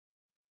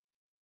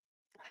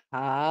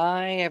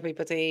Hi,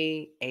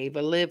 everybody.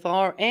 Ava Live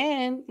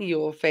RN,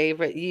 your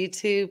favorite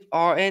YouTube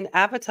RN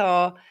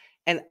avatar.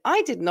 And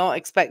I did not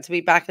expect to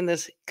be back in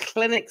this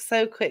clinic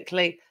so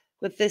quickly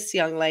with this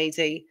young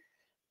lady.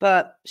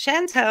 But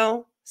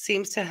Chantel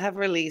seems to have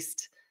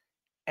released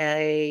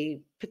a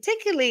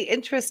particularly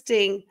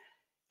interesting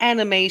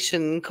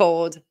animation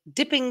called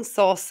Dipping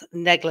Sauce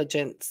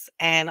Negligence.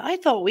 And I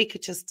thought we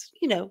could just,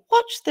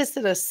 watch this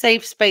in a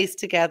safe space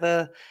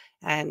together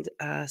and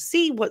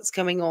see what's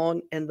going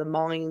on in the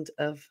mind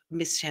of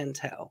Miss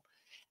Chantel.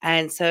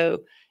 And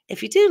so,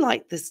 if you do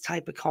like this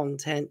type of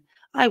content,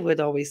 I would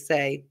always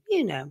say,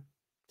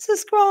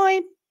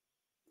 subscribe,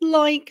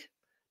 like,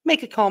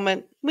 make a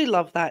comment. We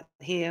love that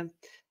here.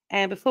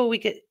 And before we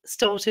get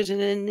started in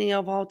any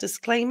of our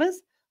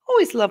disclaimers,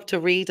 always love to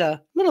read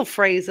a little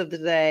phrase of the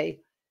day.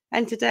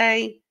 And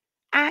today,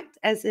 act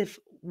as if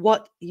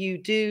what you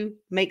do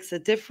makes a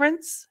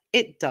difference.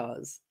 It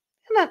does.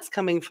 And that's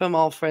coming from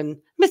our friend,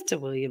 Mr.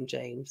 William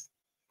James.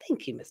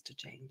 Thank you, Mr.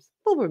 James.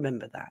 We'll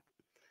remember that.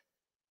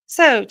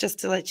 So, just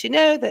to let you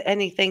know that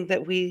anything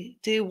that we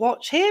do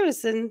watch here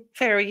is in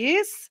fair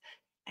use.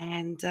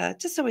 And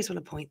just always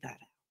want to point that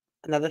out.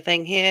 Another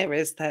thing here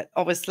is that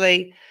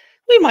obviously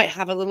we might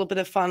have a little bit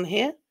of fun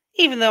here,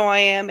 even though I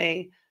am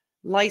a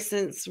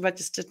licensed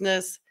registered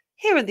nurse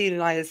here in the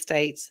United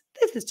States.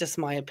 This is just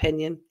my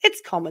opinion.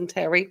 It's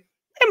commentary.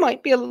 There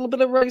might be a little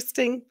bit of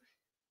roasting,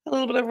 a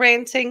little bit of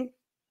ranting,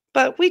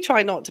 but we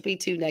try not to be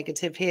too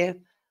negative here.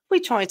 We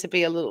try to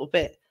be a little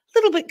bit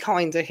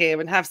kinder here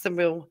and have some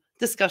real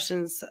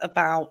discussions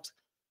about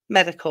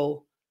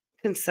medical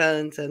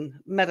concerns and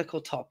medical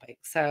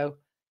topics. So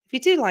if you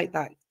do like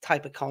that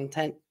type of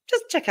content,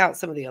 just check out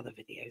some of the other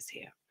videos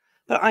here.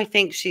 But I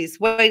think she's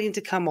waiting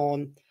to come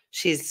on.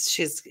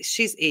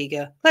 She's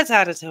eager. Let's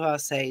add her to our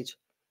stage,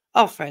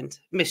 our friend,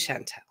 Miss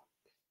Chantel.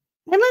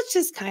 And let's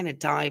just kind of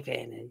dive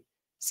in and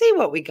see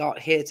what we got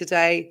here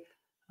today.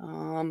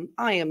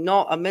 I am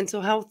not a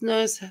mental health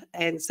nurse,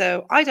 and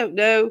so I don't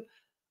know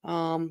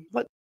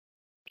what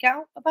to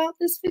out about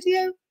this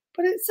video,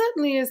 but it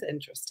certainly is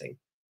interesting.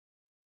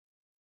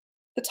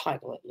 The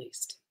title, at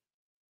least.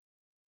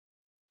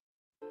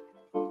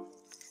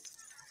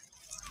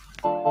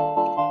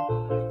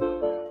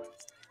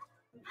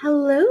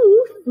 Hello,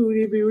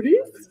 Foodie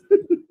Beauties.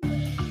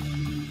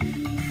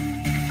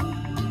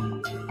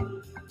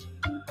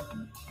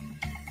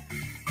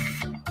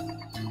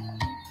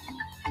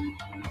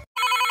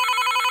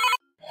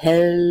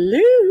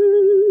 Hello,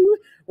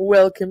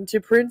 welcome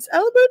to Prince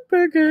Albert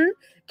Burger.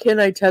 Can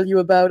I tell you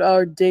about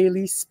our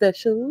daily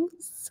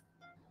specials?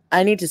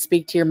 I need to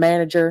speak to your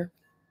manager.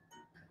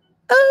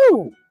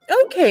 Oh,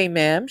 okay,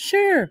 ma'am,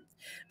 sure.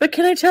 But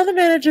can I tell the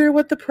manager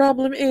what the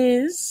problem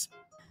is?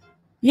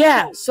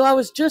 Yeah, so I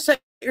was just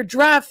at your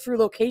drive-thru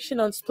location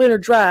on Splinter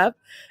Drive,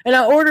 and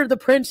I ordered the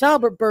Prince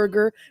Albert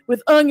Burger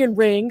with onion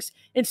rings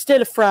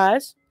instead of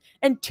fries,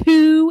 and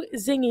 2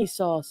 zingy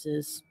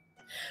sauces.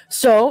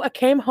 So I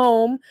came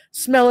home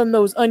smelling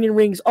those onion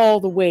rings all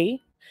the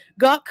way,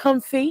 got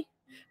comfy,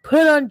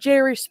 put on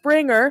Jerry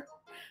Springer,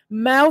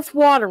 mouth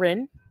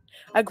watering.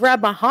 I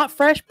grabbed my hot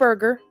fresh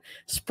burger,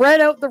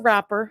 spread out the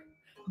wrapper,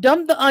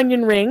 dumped the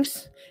onion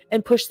rings,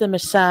 and pushed them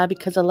aside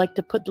because I like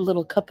to put the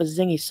little cup of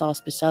zingy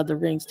sauce beside the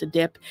rings to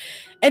dip.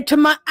 And to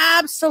my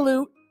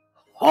absolute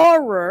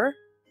horror,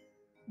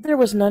 there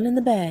was none in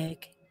the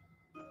bag.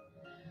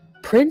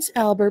 Prince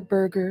Albert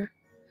Burger,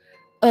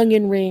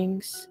 onion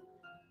rings,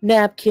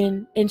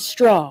 napkin, and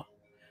straw.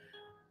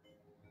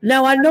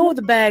 Now, I know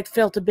the bag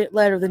felt a bit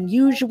lighter than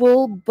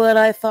usual, but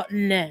I thought,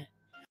 nah.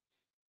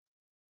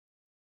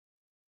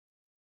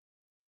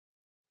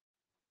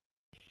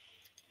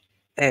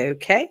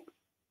 Okay.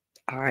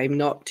 I'm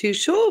not too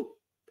sure.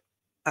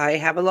 I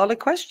have a lot of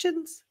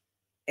questions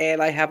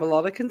and I have a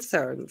lot of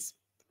concerns.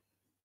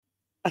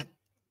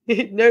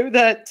 Know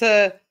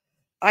that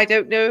I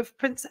don't know if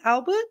Prince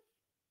Albert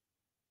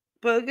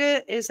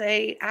Burger is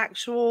a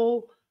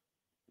actual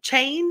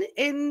chain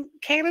in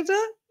Canada,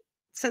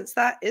 since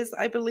that is,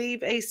 I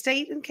believe, a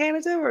state in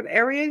Canada or an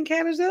area in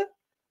Canada.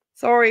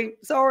 Sorry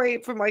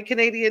for my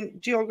Canadian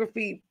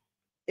geography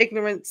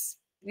ignorance.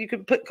 You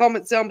can put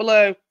comments down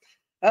below.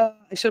 I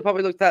should have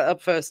probably looked that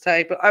up first,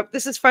 hey, but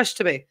this is fresh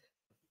to me.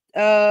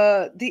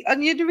 The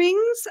onion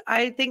rings,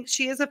 I think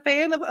she is a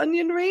fan of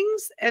onion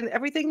rings, and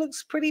everything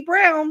looks pretty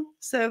brown,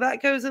 so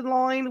that goes in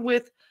line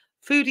with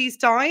Foodie's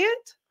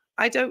diet.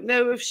 I don't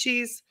know if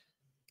she's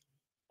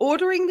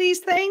ordering these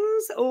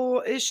things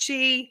or is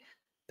she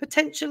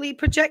potentially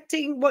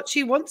projecting what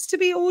she wants to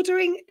be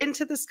ordering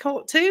into this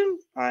cartoon.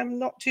 I'm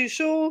not too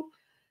sure.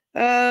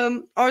 Are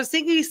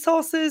zingy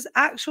sauces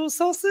actual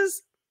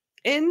sauces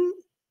in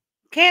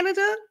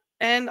Canada?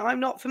 And I'm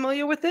not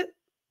familiar with it.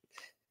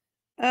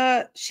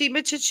 She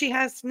mentioned she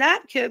has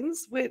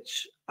napkins,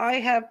 which I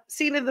have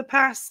seen in the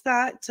past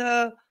that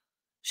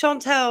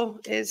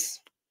Chantel is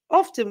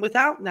often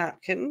without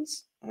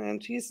napkins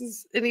and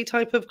uses any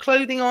type of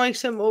clothing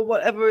item or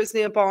whatever is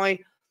nearby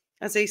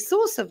as a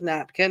source of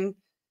napkin.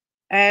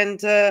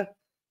 And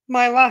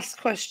my last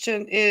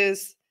question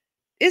is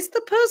Is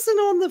the person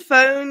on the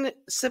phone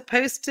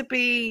supposed to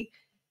be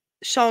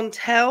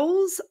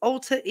Chantel's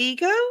alter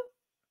ego?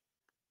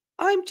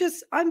 I'm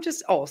just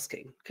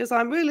asking because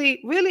I'm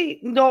really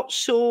not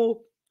sure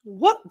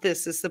what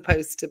this is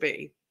supposed to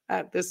be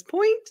at this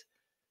point.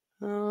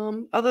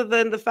 Other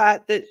than the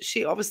fact that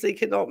she obviously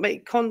cannot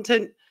make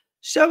content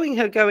showing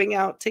her going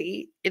out to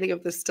eat any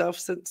of this stuff,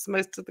 since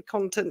most of the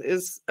content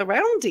is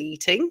around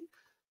eating.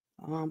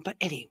 But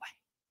anyway,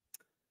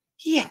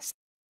 yes,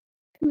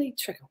 definitely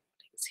trigger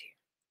warnings here.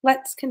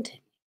 Let's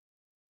continue.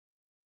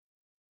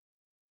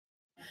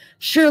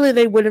 Surely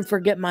they wouldn't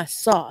forget my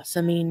sauce.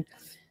 I mean,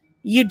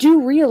 you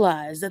do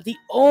realize that the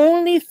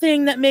only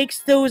thing that makes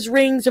those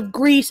rings of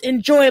grease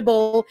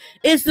enjoyable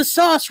is the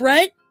sauce,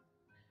 right?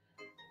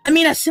 I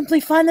mean, I simply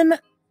find them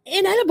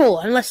inedible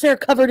unless they're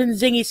covered in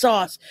zingy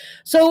sauce.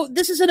 So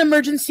this is an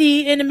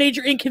emergency and a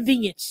major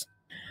inconvenience.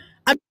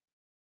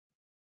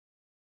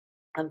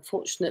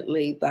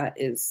 Unfortunately, that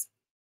is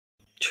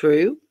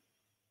true.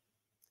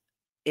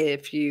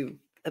 If you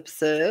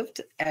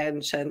observed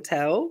and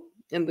Chantel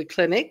in the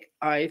clinic,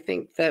 I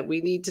think that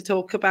we need to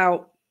talk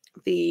about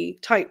the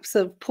types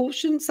of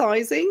portion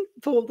sizing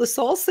for the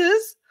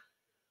sauces.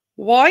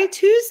 Why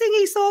 2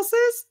 zingy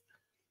sauces?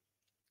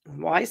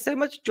 Why so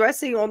much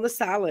dressing on the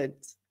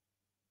salads?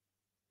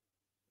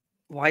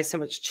 Why so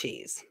much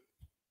cheese?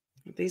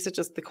 These are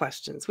just the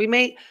questions.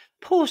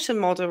 Portion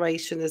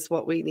moderation is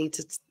what we need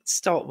to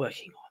start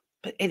working on.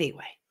 But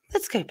anyway,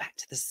 let's go back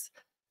to this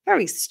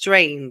very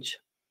strange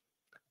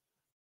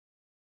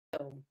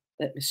film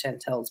that Miss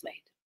Chantel's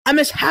made. I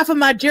missed half of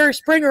my Jerry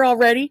Springer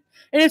already,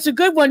 and it's a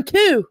good one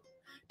too.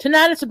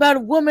 Tonight it's about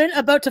a woman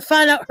about to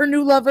find out her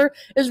new lover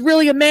is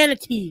really a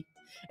manatee,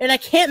 and I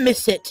can't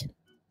miss it.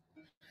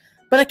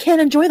 But I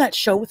can't enjoy that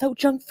show without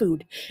junk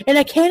food, and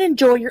I can't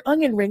enjoy your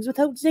onion rings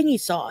without zingy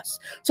sauce.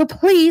 So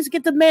please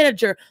get the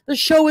manager. The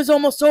show is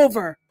almost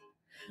over.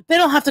 They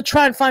don't have to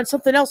try and find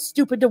something else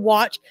stupid to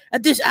watch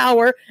at this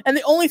hour, and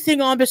the only thing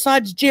on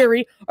besides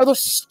Jerry are those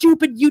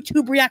stupid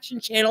YouTube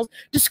reaction channels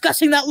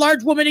discussing that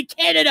large woman in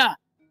Canada.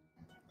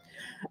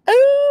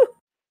 Oh!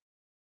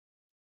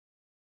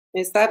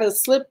 Is that a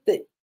slip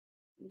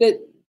that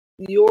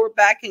you're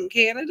back in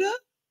Canada?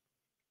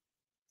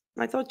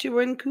 I thought you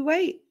were in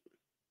Kuwait.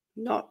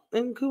 Not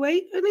in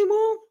Kuwait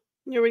anymore?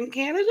 You're in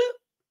Canada?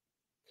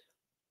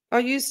 Are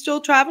you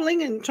still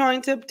traveling and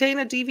trying to obtain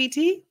a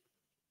DVT?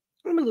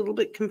 I'm a little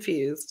bit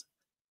confused.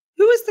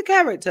 Who is the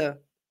character?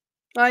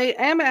 I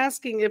am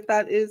asking if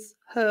that is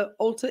her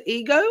alter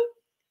ego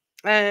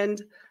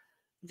and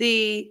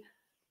the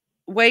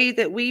way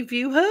that we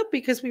view her,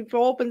 because we've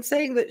all been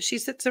saying that she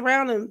sits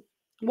around and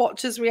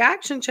watches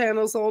reaction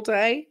channels all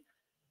day.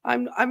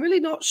 I'm really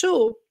not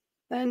sure,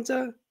 and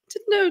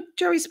didn't know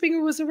Jerry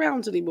Springer was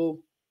around anymore.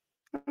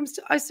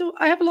 I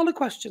have a lot of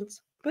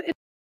questions, but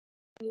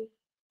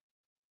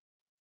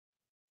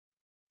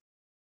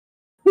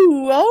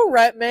Ooh, all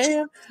right,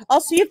 ma'am.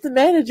 I'll see if the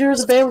manager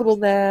is available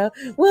now.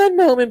 One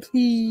moment,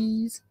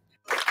 please.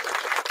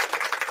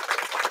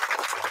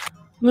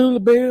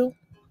 Lulabelle,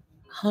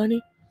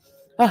 honey,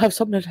 I have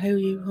something to tell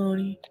you,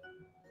 honey.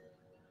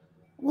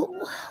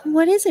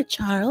 What is it,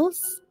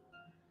 Charles?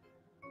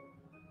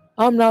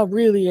 I'm not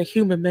really a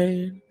human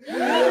man.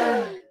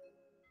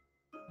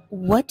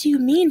 What do you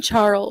mean,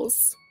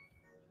 Charles?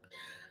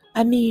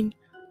 I mean,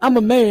 I'm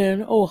a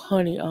man. Oh,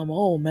 honey, I'm an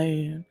old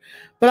man.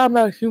 But I'm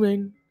not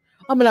human.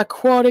 I'm an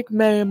aquatic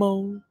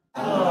mammal.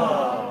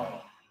 Hello,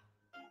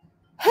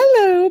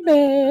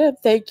 ma'am.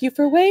 Thank you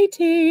for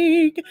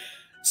waiting.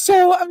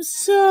 So, I'm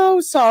so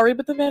sorry,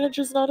 but the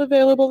manager's not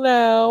available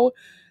now.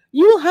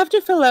 You will have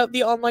to fill out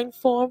the online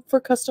form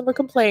for customer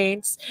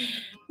complaints.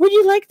 Would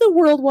you like the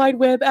World Wide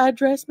Web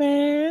address,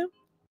 ma'am?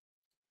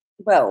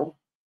 well,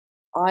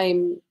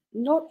 I'm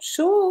not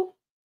sure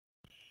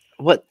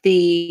what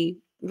the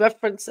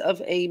reference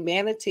of a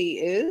manatee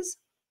is.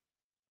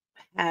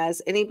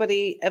 Has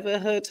anybody ever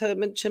heard her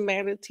mention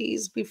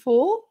manatees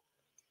before?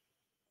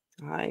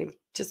 I'm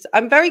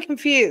very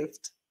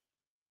confused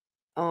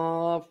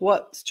of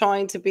what's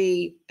trying to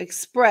be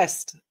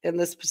expressed in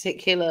this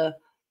particular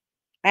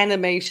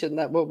animation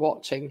that we're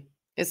watching.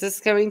 Is this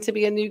going to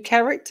be a new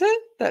character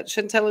that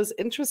Chantel is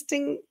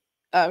introducing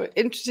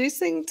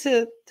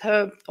to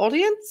her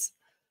audience?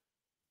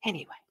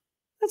 Anyway,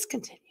 let's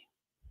continue.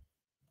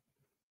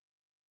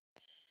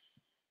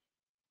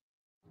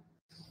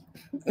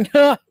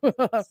 No.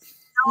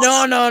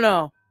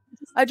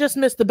 I just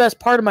missed the best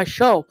part of my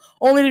show,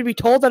 only to be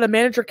told that a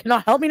manager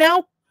cannot help me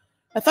now?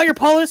 I thought your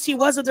policy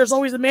was that there's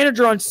always a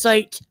manager on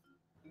site.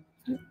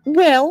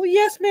 Well,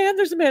 yes, ma'am,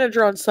 there's a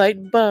manager on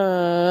site,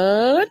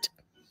 but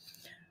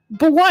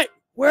what?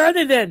 Where are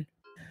they then?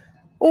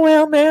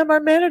 Well, ma'am, our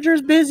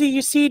manager's busy,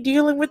 you see,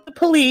 dealing with the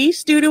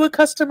police due to a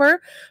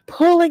customer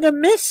pulling a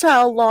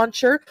missile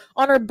launcher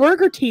on our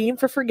burger team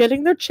for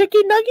forgetting their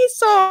chicken nugget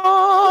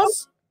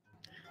sauce.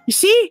 You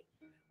see?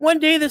 One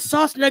day this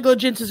sauce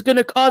negligence is going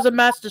to cause a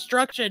mass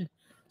destruction.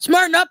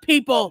 Smarten up,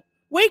 people!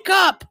 Wake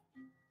up!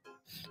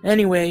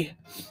 Anyway,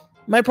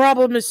 My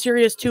problem is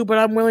serious too, but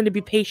I'm willing to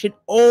be patient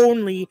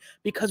only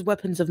because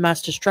weapons of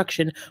mass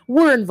destruction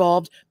were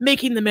involved,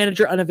 making the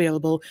manager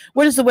unavailable.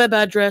 What is the web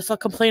address? I'll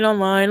complain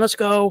online. Let's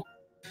go.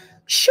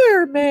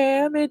 Sure,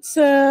 ma'am. It's,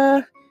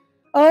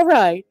 all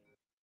right.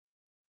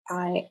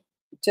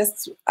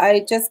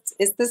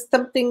 Is this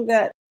something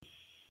that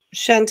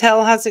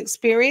Chantel has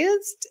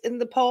experienced in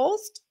the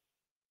past?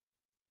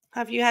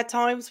 Have you had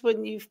times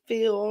when you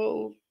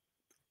feel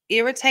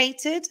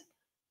irritated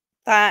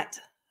that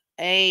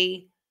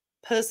a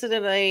person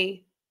in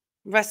a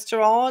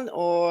restaurant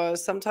or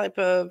some type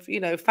of,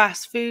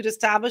 fast food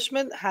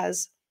establishment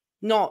has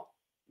not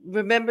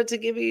remembered to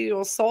give you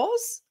your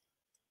sauce?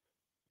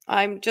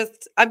 I'm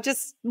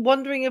just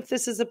wondering if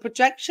this is a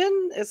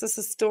projection. Is this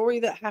a story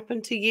that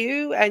happened to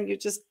you and you're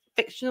just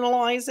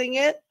fictionalizing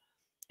it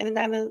in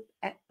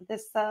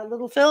this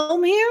little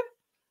film here?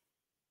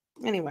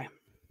 Anyway,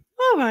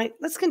 all right,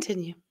 let's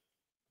continue.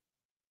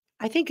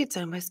 I think it's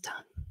almost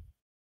done.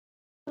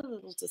 A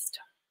little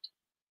disturbed.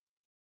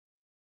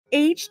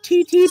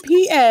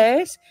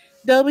 https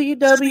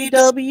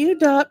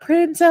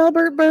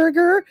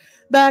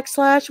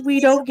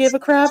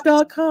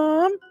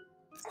www.princealbertburger.com/we-don't-give-a-crap.com.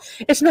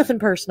 It's nothing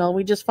personal.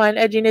 We just find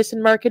edginess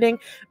in marketing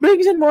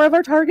brings in more of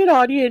our target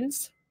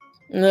audience.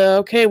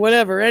 Okay,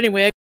 whatever.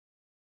 Anyway.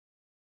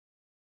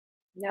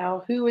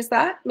 Now, who is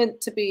that meant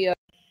to be a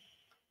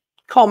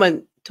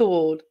comment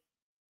toward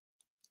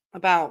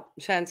about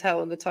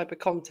Chantel and the type of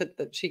content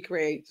that she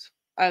creates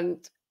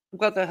and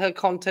whether her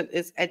content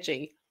is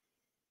edgy?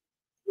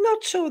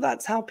 Not sure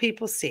that's how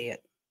people see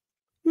it.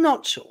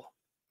 Not sure.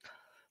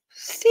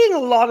 Seeing a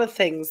lot of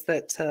things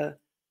that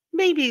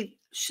maybe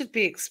should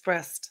be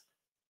expressed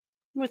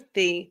with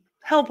the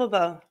help of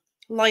a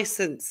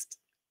licensed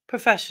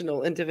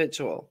professional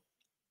individual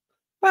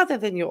rather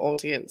than your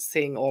audience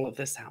seeing all of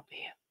this out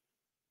here.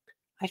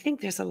 I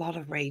think there's a lot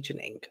of rage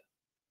and anger.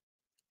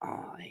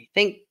 I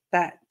think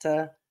that,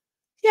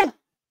 yeah.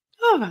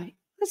 All right.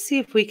 Let's see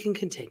if we can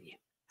continue.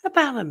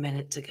 About a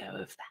minute to go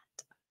of that.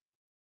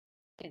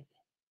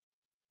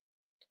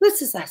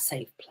 This is our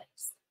safe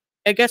place.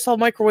 I guess I'll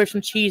microwave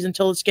some cheese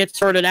until this gets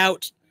sorted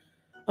out.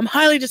 I'm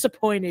highly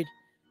disappointed.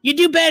 You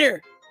do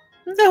better.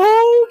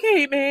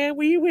 Okay, man,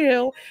 we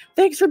will.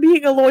 Thanks for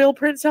being a loyal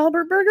Prince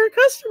Albert Burger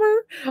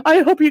customer.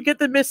 I hope you get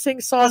the missing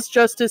sauce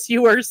justice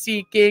you are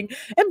seeking.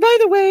 And by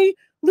the way,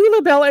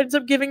 Lula Bell ends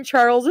up giving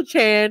Charles a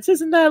chance.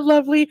 Isn't that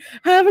lovely?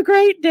 Have a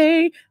great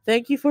day.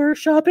 Thank you for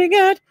shopping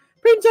at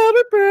Prince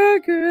Albert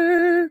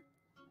Burger.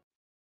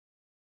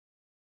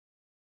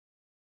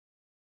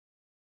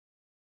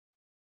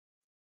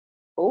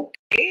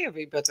 Okay,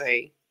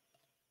 everybody.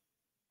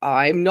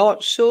 I'm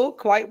not sure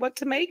quite what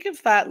to make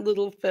of that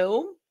little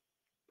film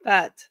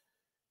that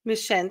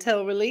Miss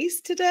Chantel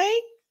released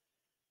today.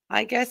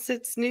 I guess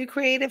it's new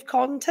creative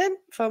content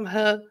from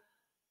her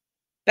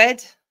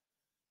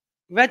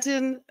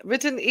written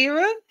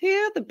era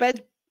here,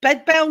 the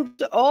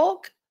bedbound.org,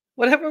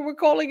 whatever we're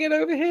calling it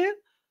over here.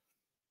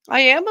 I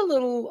am a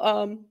little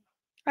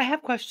I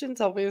have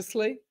questions,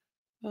 obviously,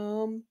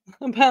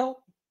 about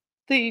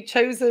the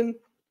chosen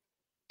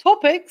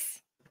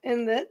topics,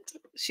 in that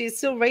she's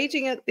still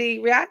raging at the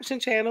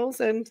reaction channels,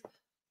 and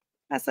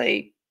as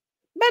a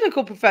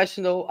medical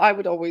professional, I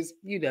would always,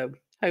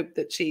 hope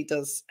that she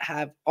does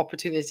have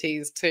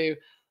opportunities to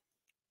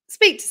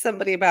speak to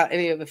somebody about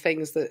any of the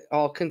things that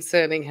are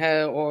concerning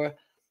her, or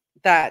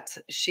that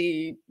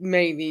she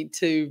may need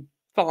to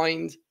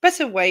find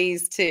better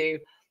ways to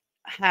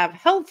have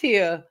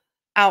healthier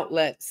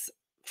outlets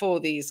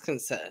for these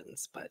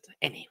concerns. But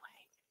anyway,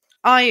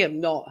 I am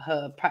not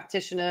her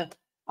practitioner.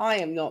 I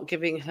am not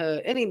giving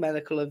her any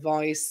medical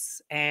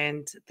advice,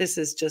 and this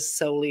is just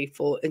solely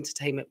for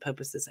entertainment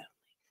purposes only.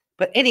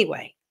 But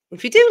anyway,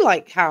 if you do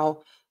like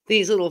how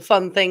these little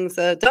fun things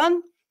are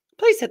done,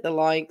 please hit the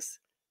likes,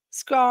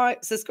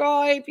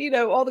 subscribe,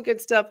 all the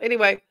good stuff.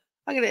 Anyway,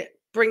 I'm going to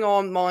bring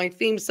on my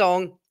theme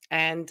song,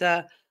 and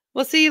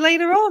we'll see you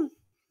later on.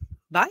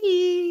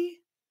 Bye.